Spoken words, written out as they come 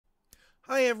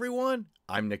Hi everyone,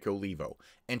 I'm Nick Olivo,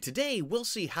 and today we'll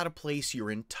see how to place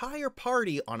your entire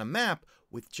party on a map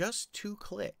with just 2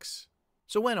 clicks.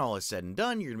 So when all is said and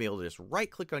done, you're going to be able to just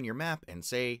right-click on your map and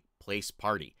say, Place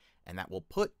Party, and that will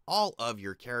put all of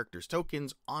your character's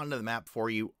tokens onto the map for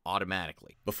you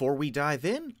automatically. Before we dive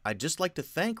in, I'd just like to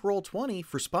thank Roll20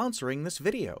 for sponsoring this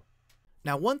video.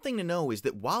 Now, one thing to know is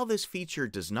that while this feature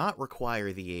does not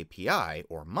require the API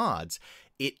or mods,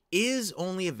 it is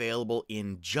only available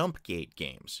in Jumpgate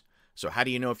games. So how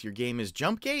do you know if your game is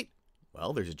Jumpgate?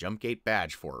 Well, there's a Jumpgate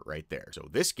badge for it right there. So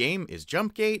this game is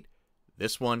Jumpgate,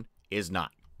 this one is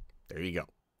not. There you go.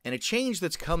 And a change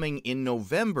that's coming in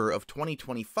November of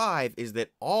 2025 is that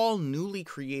all newly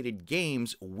created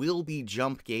games will be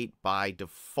Jumpgate by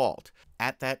default.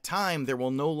 At that time, there will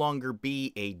no longer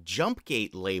be a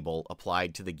Jumpgate label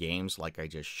applied to the games like I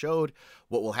just showed.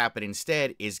 What will happen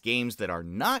instead is games that are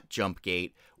not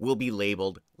Jumpgate will be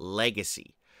labeled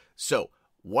Legacy. So,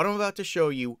 what I'm about to show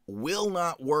you will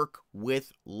not work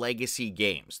with legacy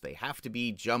games. They have to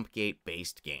be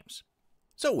Jumpgate-based games.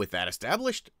 So with that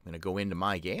established, I'm going to go into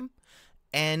my game,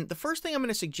 and the first thing I'm going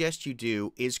to suggest you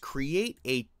do is create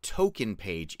a token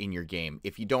page in your game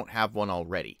if you don't have one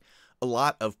already. A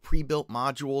lot of pre-built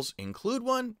modules include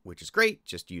one, which is great,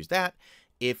 just use that.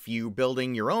 If you're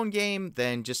building your own game,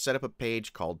 then just set up a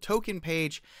page called Token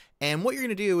Page, and what you're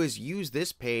going to do is use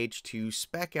this page to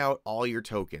spec out all your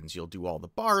tokens. You'll do all the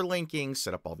bar linking,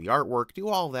 set up all the artwork, do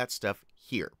all that stuff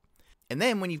here. And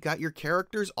then when you've got your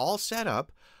characters all set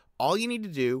up, all you need to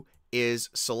do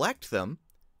is select them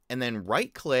and then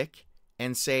right-click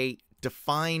and say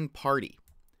Define Party.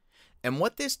 And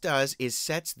what this does is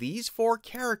sets these 4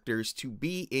 characters to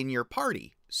be in your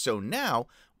party. So now,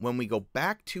 when we go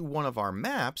back to one of our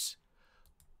maps,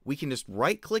 we can just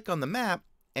right-click on the map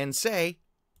and say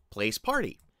Place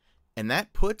Party. And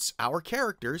that puts our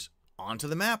characters onto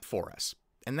the map for us.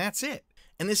 And that's it.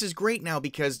 And this is great now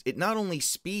because it not only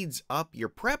speeds up your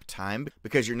prep time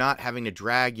because you're not having to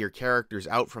drag your characters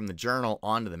out from the journal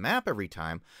onto the map every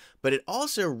time, but it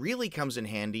also really comes in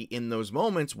handy in those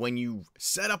moments when you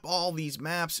set up all these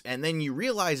maps and then you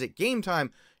realize at game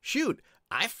time, shoot,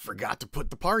 I forgot to put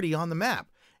the party on the map.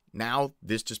 Now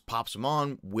this just pops them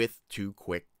on with 2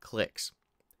 quick clicks.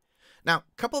 Now,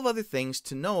 a couple of other things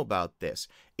to know about this.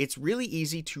 It's really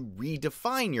easy to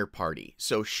redefine your party.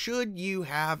 So should you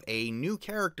have a new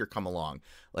character come along,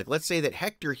 like let's say that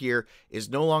Hector here is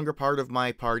no longer part of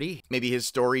my party. Maybe his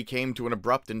story came to an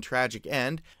abrupt and tragic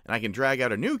end, and I can drag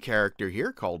out a new character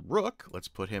here called Rook. Let's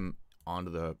put him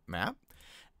onto the map.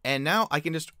 And now I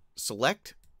can just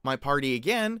select my party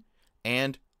again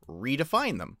and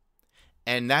redefine them.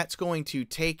 And that's going to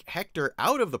take Hector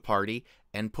out of the party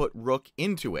and put Rook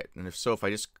into it. And if I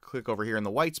just click over here in the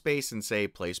white space and say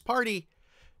Place Party,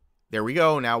 there we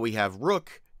go. Now we have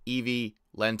Rook, Evie,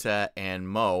 Lenta, and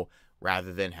Mo,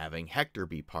 rather than having Hector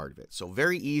be part of it. So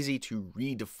very easy to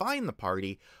redefine the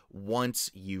party once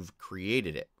you've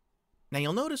created it. Now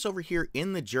you'll notice over here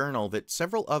in the journal that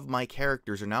several of my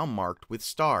characters are now marked with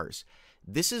stars.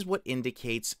 This is what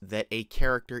indicates that a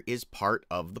character is part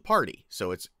of the party.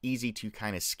 So it's easy to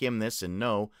kind of skim this and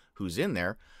know who's in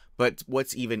there. But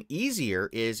what's even easier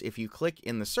is if you click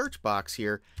in the search box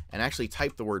here and actually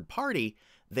type the word party,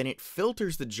 then it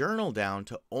filters the journal down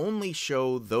to only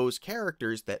show those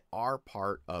characters that are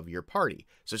part of your party.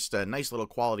 So it's just a nice little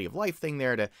quality of life thing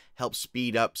there to help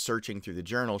speed up searching through the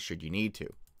journal should you need to.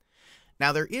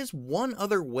 Now there is one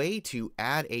other way to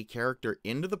add a character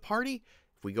into the party.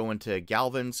 If we go into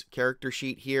Galvin's character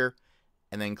sheet here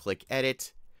and then click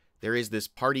edit, there is this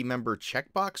party member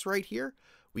checkbox right here.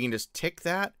 We can just tick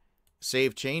that,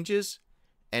 save changes,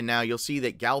 and now you'll see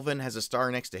that Galvin has a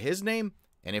star next to his name,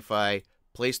 and if I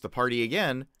place the party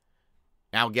again,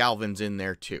 now Galvin's in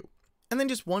there too. And then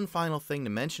just one final thing to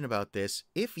mention about this,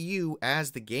 if you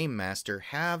as the game master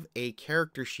have a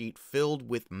character sheet filled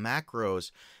with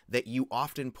macros that you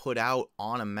often put out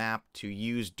on a map to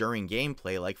use during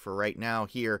gameplay, like for right now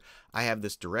here, I have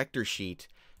this director sheet.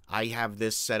 I have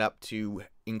this set up to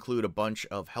include a bunch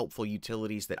of helpful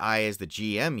utilities that I as the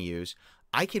GM use.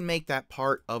 I can make that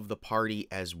part of the party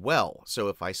as well. So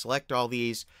if I select all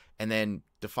these and then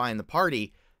define the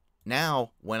party,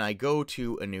 now when I go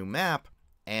to a new map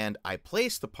and I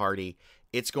place the party,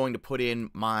 it's going to put in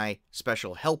my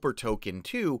special helper token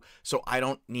too, so I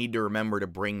don't need to remember to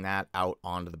bring that out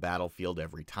onto the battlefield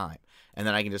every time. And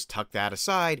then I can just tuck that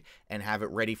aside and have it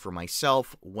ready for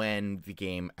myself when the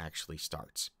game actually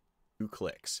starts. 2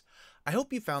 clicks. I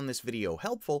hope you found this video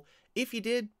helpful. If you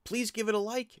did, please give it a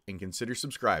like and consider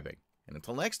subscribing. And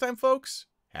until next time, folks,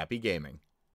 happy gaming.